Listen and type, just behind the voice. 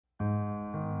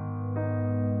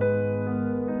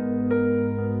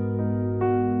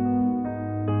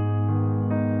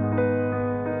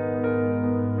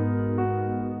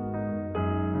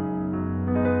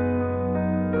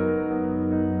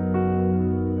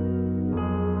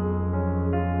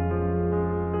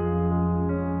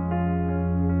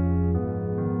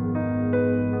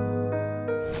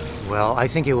Well, I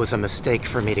think it was a mistake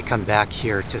for me to come back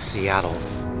here to Seattle.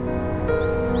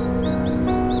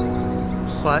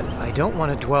 But I don't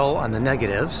want to dwell on the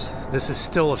negatives. This is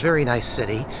still a very nice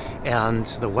city, and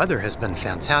the weather has been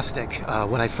fantastic.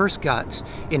 When I first got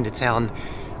into town,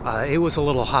 it was a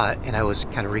little hot, and I was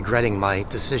kind of regretting my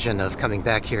decision of coming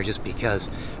back here just because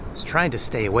I was trying to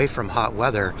stay away from hot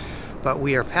weather. But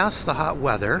we are past the hot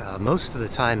weather. Most of the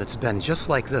time it's been just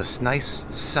like this, nice,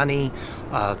 sunny,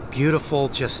 beautiful,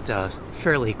 just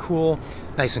fairly cool,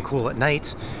 nice and cool at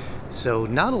night. So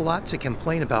not a lot to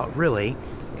complain about really,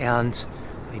 and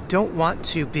I don't want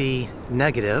to be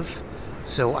negative,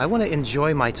 so I want to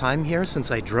enjoy my time here.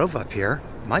 Since I drove up here,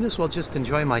 might as well just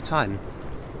enjoy my time.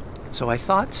 So I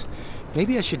thought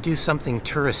maybe I should do something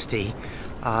touristy.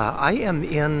 I am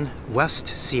in West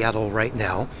Seattle right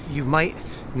now. You might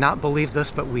not believe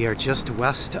this, but we are just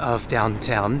west of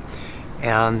downtown,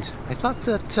 and I thought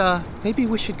that maybe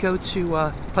we should go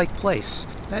to Pike Place.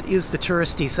 That is the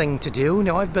touristy thing to do.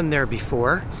 Now, I've been there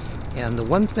before, and the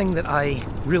one thing that I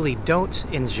really don't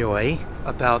enjoy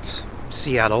about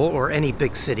Seattle, or any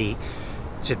big city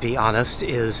to be honest,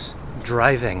 is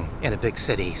driving in a big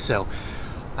city. So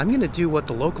I'm going to do what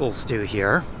the locals do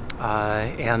here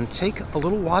and take a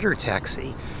little water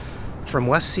taxi from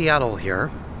West Seattle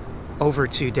here over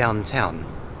to downtown.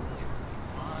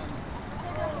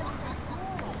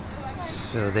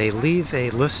 So they leave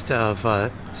a list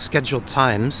of scheduled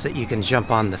times that you can jump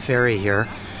on the ferry here,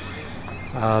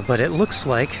 but it looks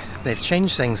like they've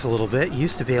changed things a little bit. You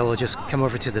used to be able to just come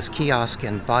over to this kiosk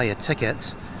and buy a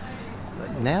ticket,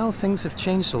 but now things have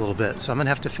changed a little bit, so I'm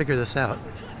gonna have to figure this out.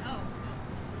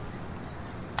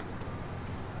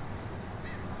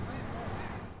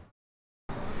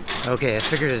 Okay, I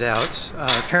figured it out.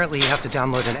 Apparently you have to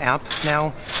download an app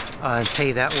now and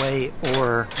pay that way,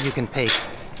 or you can pay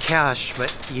cash,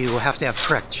 but you have to have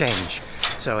correct change.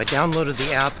 So I downloaded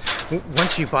the app.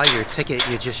 Once you buy your ticket,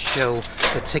 you just show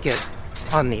the ticket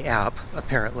on the app,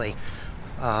 apparently.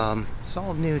 It's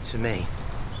all new to me.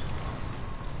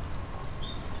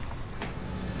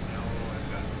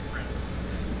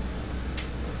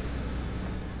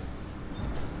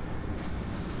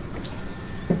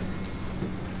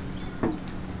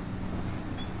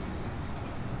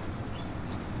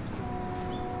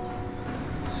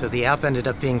 So the app ended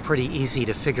up being pretty easy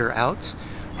to figure out.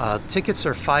 Tickets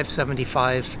are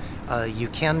 $5.75. You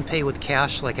can pay with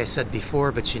cash, like I said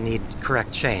before, but you need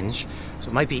correct change. So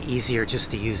it might be easier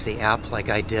just to use the app like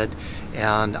I did.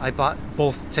 And I bought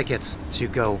both tickets to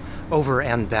go over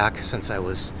and back since I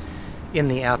was in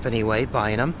the app anyway,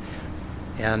 buying them.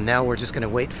 And now we're just going to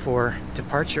wait for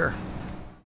departure.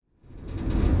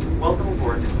 Welcome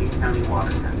aboard the King County Water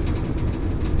Taxi.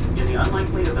 In the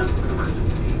unlikely event of an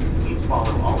emergency, please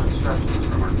follow all instructions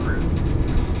from our crew.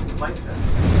 Like that.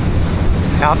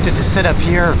 I opted to sit up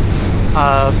here,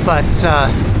 but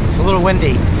it's a little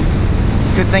windy.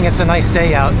 Good thing it's a nice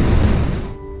day out.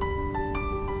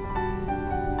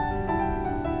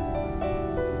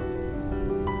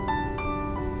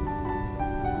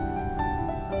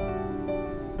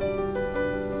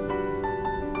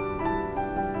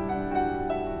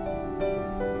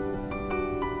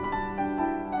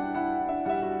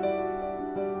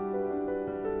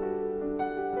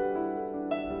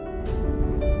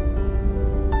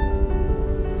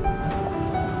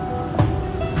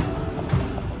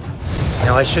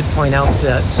 Now I should point out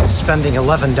that spending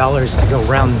 $11 to go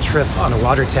round trip on a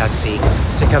water taxi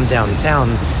to come downtown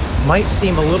might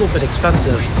seem a little bit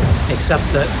expensive, except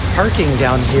that parking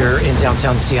down here in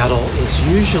downtown Seattle is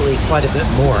usually quite a bit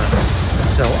more.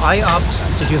 So I opt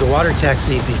to do the water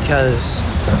taxi because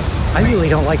I really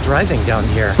don't like driving down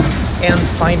here, and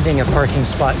finding a parking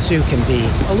spot too can be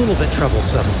a little bit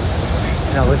troublesome.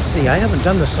 Now let's see, I haven't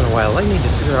done this in a while. I need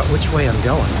to figure out which way I'm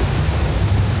going.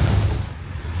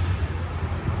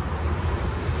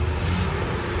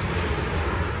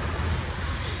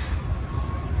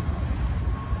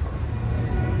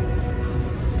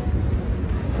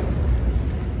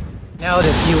 Now,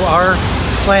 if you are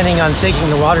planning on taking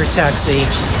the water taxi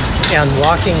and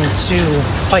walking to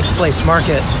Pike Place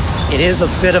Market, it is a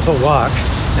bit of a walk.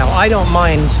 Now, I don't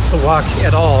mind the walk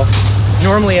at all.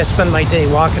 Normally, I spend my day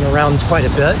walking around quite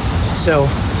a bit, so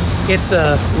it's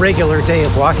a regular day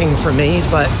of walking for me,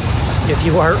 but if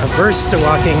you are averse to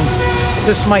walking,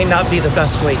 this might not be the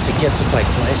best way to get to Pike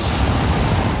Place.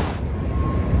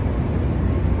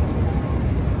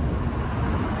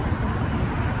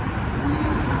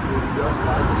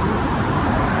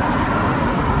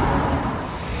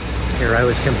 Here I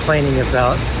was complaining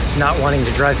about not wanting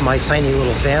to drive my tiny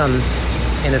little van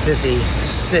in a busy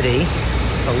city.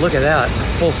 But look at that,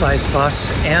 full-size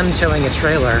bus and towing a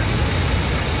trailer.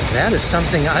 That is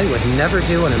something I would never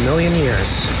do in a million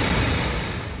years.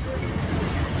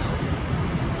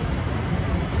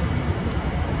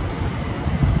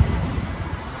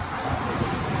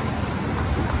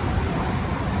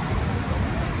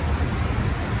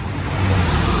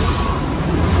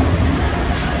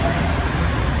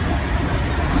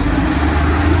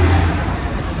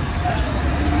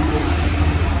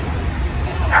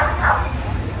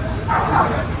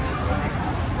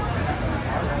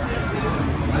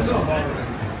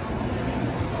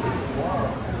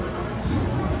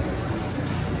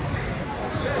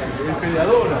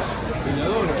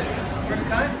 First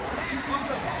time?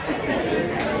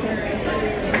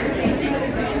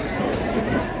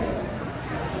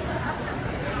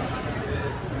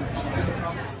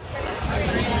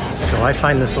 So I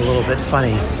find this a little bit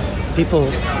funny.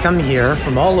 People come here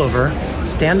from all over,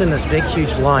 stand in this big,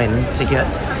 huge line to get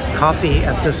coffee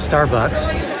at this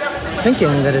Starbucks,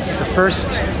 thinking that it's the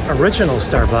first original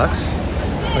Starbucks,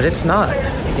 but it's not.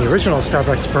 The original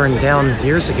Starbucks burned down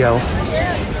years ago.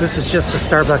 This is just a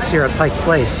Starbucks here at Pike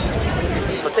Place,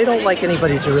 but they don't like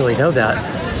anybody to really know that.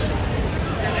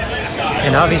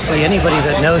 And obviously anybody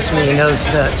that knows me knows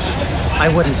that I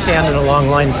wouldn't stand in a long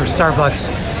line for Starbucks.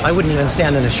 I wouldn't even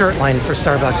stand in a short line for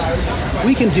Starbucks.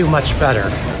 We can do much better.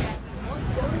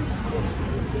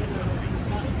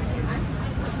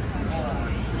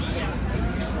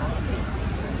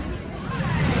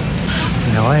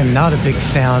 No, I am not a big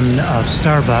fan of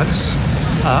Starbucks.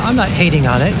 I'm not hating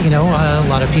on it, you know, a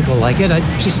lot of people like it.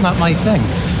 It's just not my thing.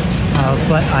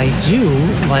 But I do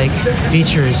like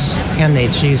Beechers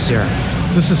handmade cheese here.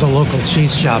 This is a local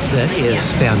cheese shop that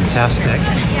is fantastic.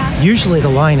 Usually the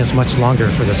line is much longer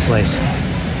for this place.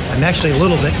 I'm actually a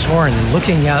little bit torn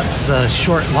looking at the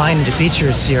short line to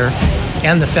Beechers here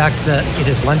and the fact that it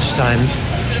is lunchtime.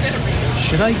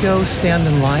 Should I go stand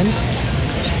in line?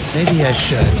 Maybe I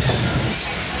should.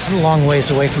 I'm a long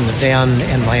ways away from the van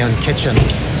and my own kitchen.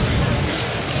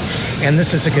 And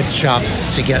this is a good shop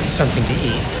to get something to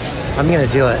eat. I'm gonna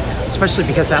do it, especially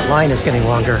because that line is getting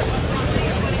longer.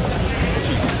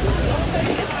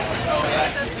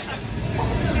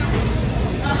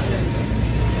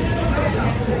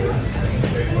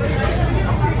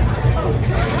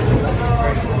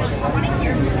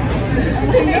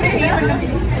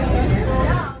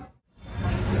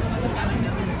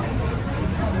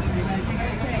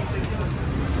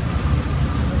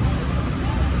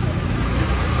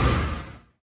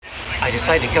 I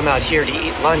decided to come out here to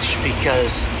eat lunch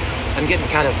because I'm getting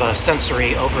kind of a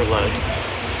sensory overload.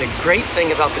 The great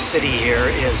thing about the city here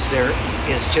is there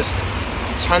is just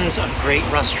tons of great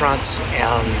restaurants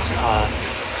and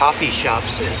coffee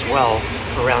shops as well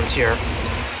around here.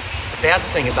 The bad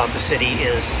thing about the city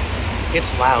is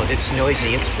it's loud, it's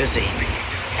noisy, it's busy.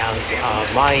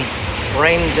 And my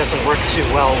brain doesn't work too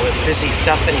well with busy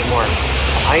stuff anymore.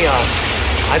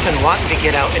 I've been wanting to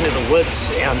get out into the woods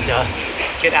and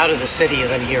get out of the city, and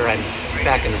then here I'm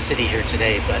back in the city here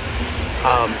today, but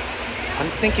I'm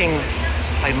thinking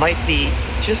I might be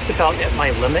just about at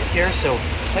my limit here, so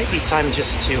it might be time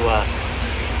just to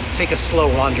take a slow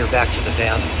wander back to the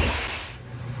van.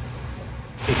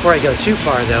 Before I go too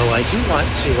far though, I do want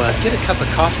to get a cup of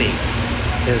coffee,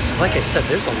 because like I said,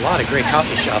 there's a lot of great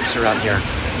coffee shops around here.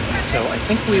 So I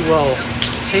think we will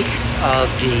take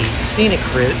the scenic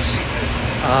route.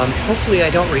 Hopefully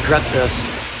I don't regret this.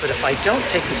 But if I don't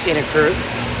take the scenic route,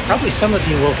 probably some of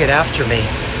you will get after me.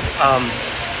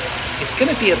 It's going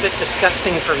to be a bit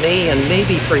disgusting for me and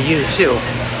maybe for you too.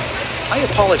 I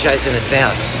apologize in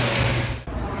advance.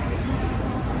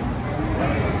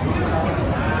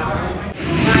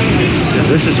 So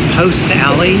this is Post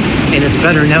Alley, and it's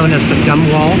better known as the Gum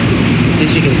Wall.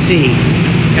 As you can see,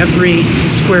 every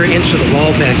square inch of the wall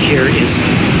back here is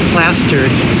plastered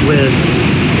with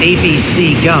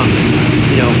ABC gum,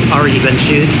 you know, already been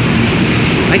chewed.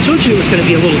 I told you it was going to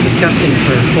be a little disgusting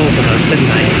for both of us, didn't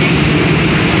I?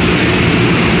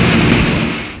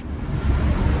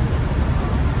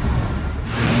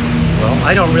 Well,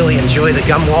 I don't really enjoy the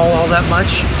gum wall all that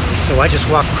much, so I just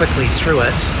walk quickly through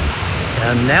it.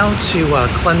 And now to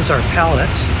cleanse our palate.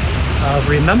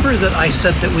 Remember that I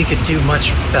said that we could do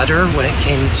much better when it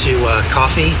came to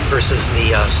coffee versus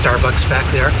the Starbucks back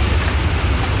there?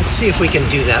 Let's see if we can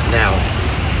do that now.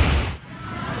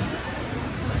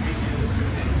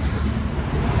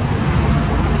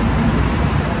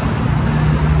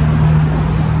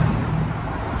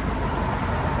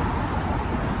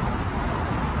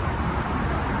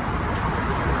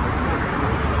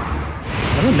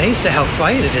 I'm amazed at how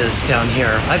quiet it is down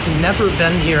here. I've never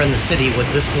been here in the city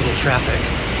with this little traffic.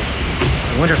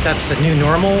 I wonder if that's the new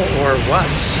normal or what.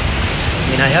 I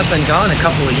mean, I have been gone a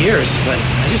couple of years, but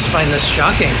I just find this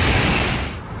shocking.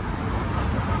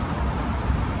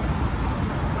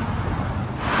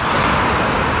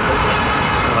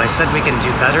 So I said we can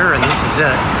do better, and this is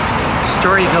it.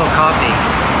 Storyville Coffee.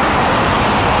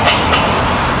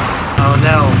 Oh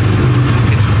no,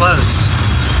 it's closed.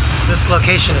 This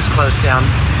location is closed down.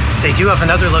 They do have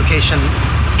another location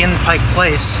in Pike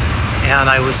Place, and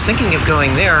I was thinking of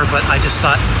going there, but I just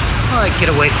thought, well, I'd get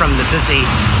away from the busy,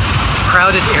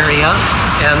 crowded area,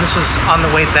 and this was on the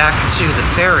way back to the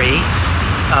ferry.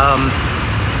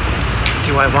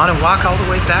 Do I want to walk all the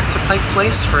way back to Pike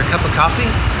Place for a cup of coffee?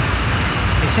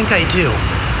 I think I do.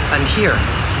 I'm here.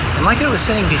 And like I was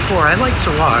saying before, I like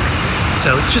to walk,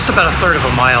 so just about a third of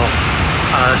a mile.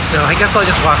 So I guess I'll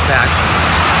just walk back.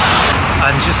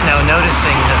 I'm just now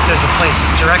noticing that there's a place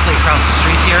directly across the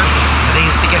street here that I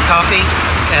used to get coffee,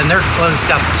 and they're closed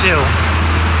up too.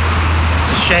 It's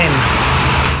a shame.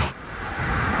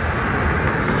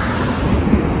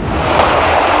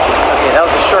 Okay, that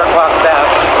was a short walk back.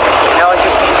 Now I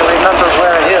just need to remember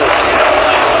where it is.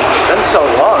 It's been so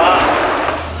long.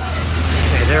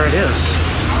 Okay, there it is.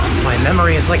 My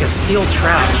memory is like a steel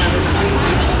trap.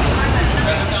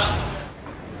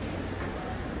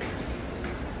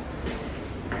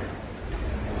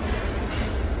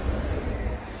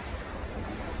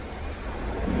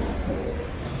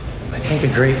 I think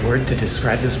a great word to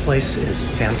describe this place is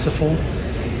fanciful.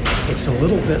 It's a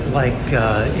little bit like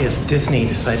if Disney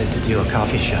decided to do a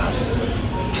coffee shop.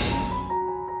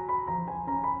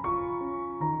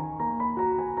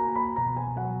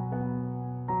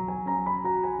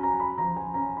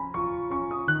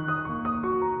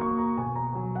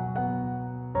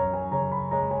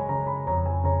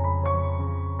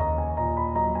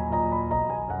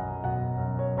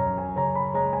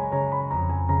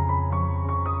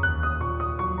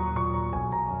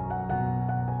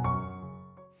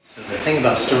 The thing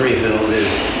about Storyville is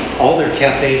all their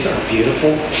cafes are beautiful,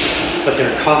 but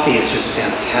their coffee is just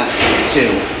fantastic too.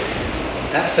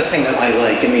 That's the thing that I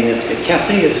like. I mean, if the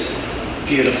cafe is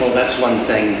beautiful, that's one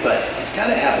thing, but it's got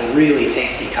to have really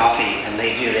tasty coffee, and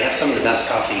they do. They have some of the best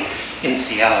coffee in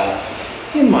Seattle,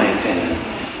 in my opinion.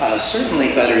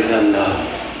 Certainly better than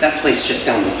that place just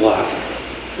down the block,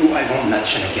 who I won't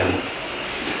mention again.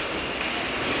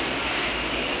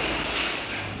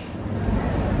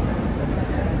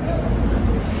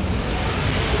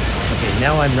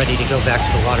 Now I'm ready to go back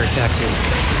to the water taxi.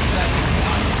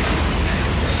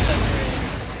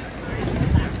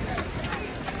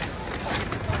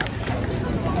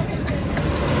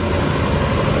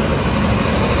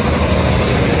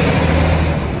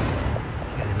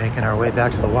 Okay, making our way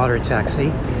back to the water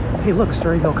taxi. Hey look,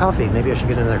 Storyville Coffee. Maybe I should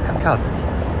get another cup.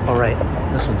 All right,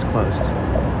 this one's closed.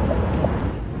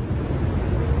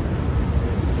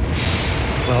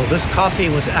 Well, this coffee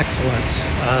was excellent.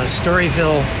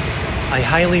 Storyville, I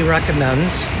highly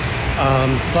recommend,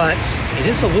 but it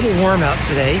is a little warm out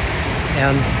today,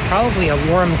 and probably a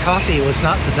warm coffee was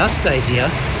not the best idea.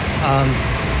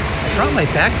 I brought my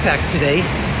backpack today.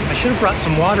 I should have brought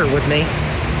some water with me.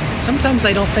 Sometimes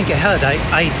I don't think ahead.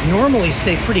 I normally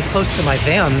stay pretty close to my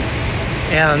van,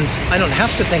 and I don't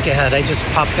have to think ahead. I just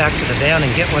pop back to the van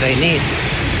and get what I need.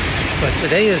 But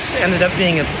today has ended up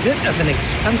being a bit of an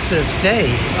expensive day.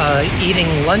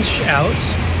 Eating lunch out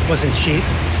wasn't cheap.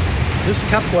 This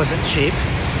cup wasn't cheap.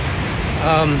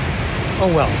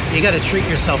 Oh well, you gotta treat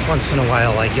yourself once in a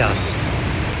while, I guess.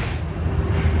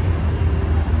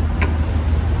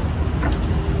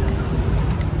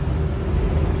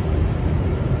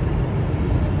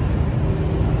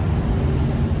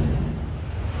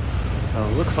 So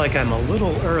it looks like I'm a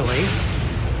little early,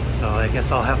 so I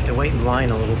guess I'll have to wait in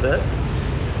line a little bit.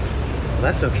 Well,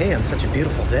 that's okay on such a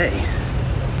beautiful day.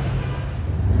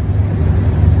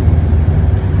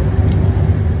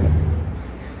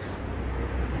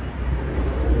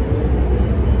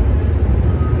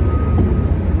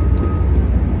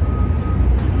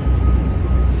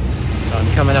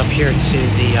 Coming up here to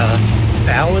the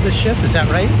bow of the ship, is that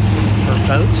right? Or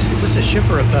boat? Is this a ship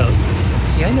or a boat?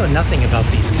 See, I know nothing about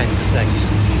these kinds of things,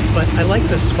 but I like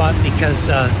this spot because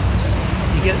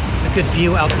you get a good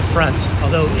view out the front,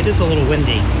 although it is a little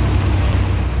windy.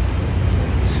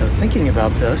 So thinking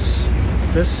about this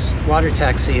water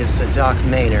taxi is the Dock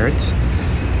Maynard,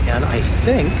 and I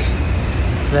think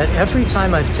that every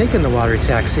time I've taken the water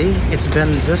taxi, it's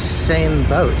been this same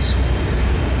boat.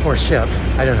 Or ship.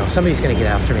 I don't know. Somebody's going to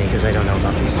get after me because I don't know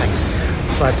about these things.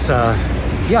 But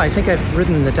yeah, I think I've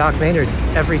ridden the Dock Maynard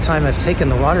every time I've taken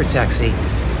the water taxi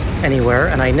anywhere.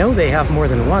 And I know they have more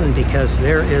than one because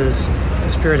there is the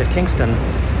Spirit of Kingston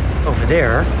over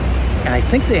there. And I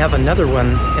think they have another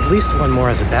one, at least one more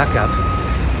as a backup.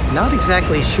 Not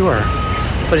exactly sure,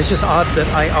 but it's just odd that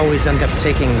I always end up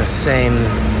taking the same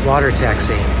water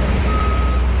taxi.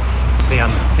 See,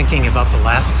 I'm thinking about the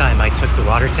last time I took the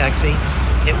water taxi.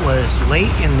 It was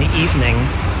late in the evening.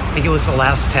 I think it was the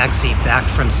last taxi back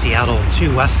from Seattle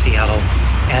to West Seattle,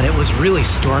 and it was really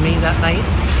stormy that night,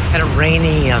 kind of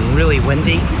rainy and really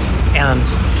windy, and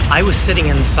I was sitting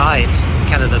inside in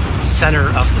kind of the center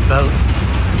of the boat,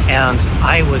 and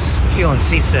I was feeling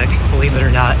seasick, believe it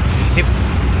or not.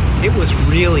 It was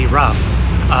really rough,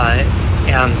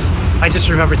 and I just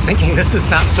remember thinking, this is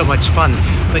not so much fun,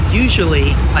 but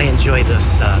usually I enjoy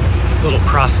this little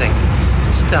crossing.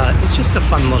 It's just a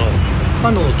fun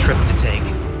little trip to take.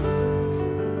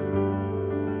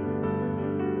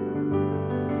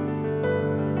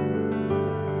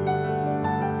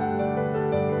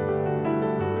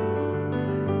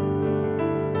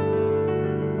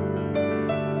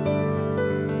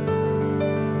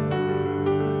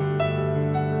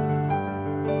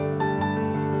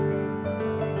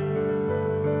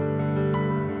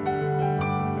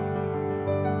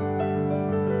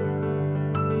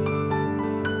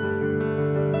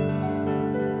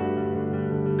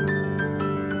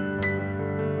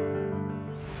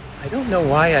 I don't know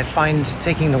why I find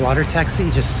taking the water taxi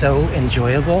just so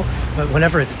enjoyable, but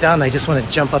whenever it's done, I just want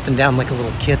to jump up and down like a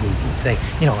little kid and say,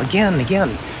 you know, again.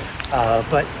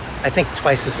 But I think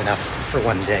twice is enough for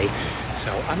one day.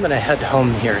 So I'm going to head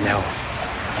home here now.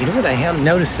 You know what I am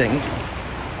noticing?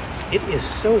 It is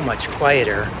so much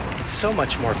quieter. It's so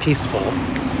much more peaceful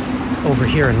over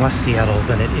here in West Seattle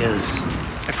than it is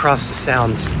across the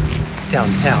Sound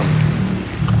downtown.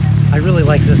 I really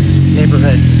like this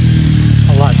neighborhood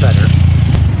a lot better.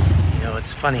 You know,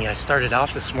 it's funny, I started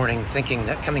off this morning thinking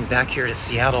that coming back here to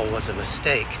Seattle was a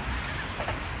mistake.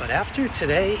 But after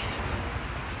today,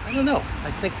 I don't know,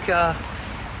 I think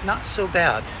not so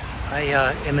bad. I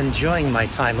am enjoying my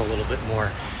time a little bit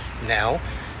more now.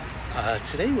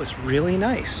 Today was really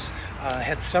nice. I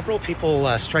had several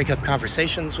people strike up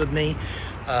conversations with me.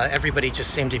 Everybody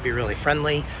just seemed to be really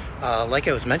friendly. Like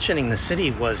I was mentioning, the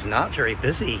city was not very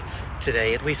busy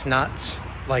today, at least not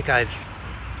like I've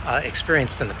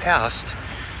experienced in the past.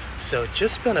 So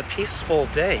just been a peaceful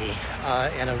day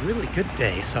and a really good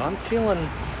day. So I'm feeling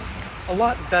a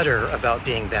lot better about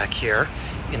being back here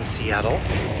in Seattle.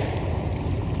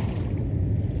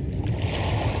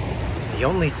 The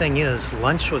only thing is,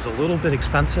 lunch was a little bit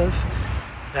expensive.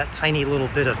 That tiny little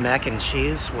bit of mac and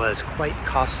cheese was quite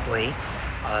costly.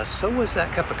 So was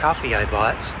that cup of coffee I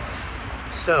bought.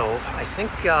 So I think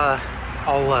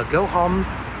I'll go home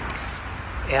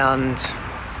and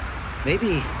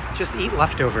maybe just eat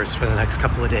leftovers for the next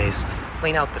couple of days.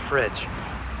 Clean out the fridge.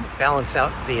 Balance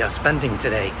out the spending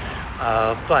today.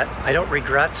 But I don't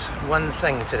regret one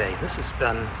thing today. This has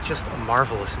been just a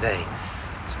marvelous day.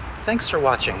 So thanks for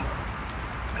watching.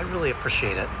 I really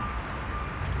appreciate it.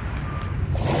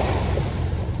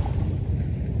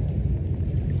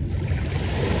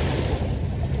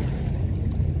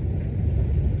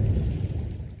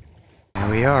 Here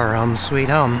we are, home sweet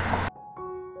home.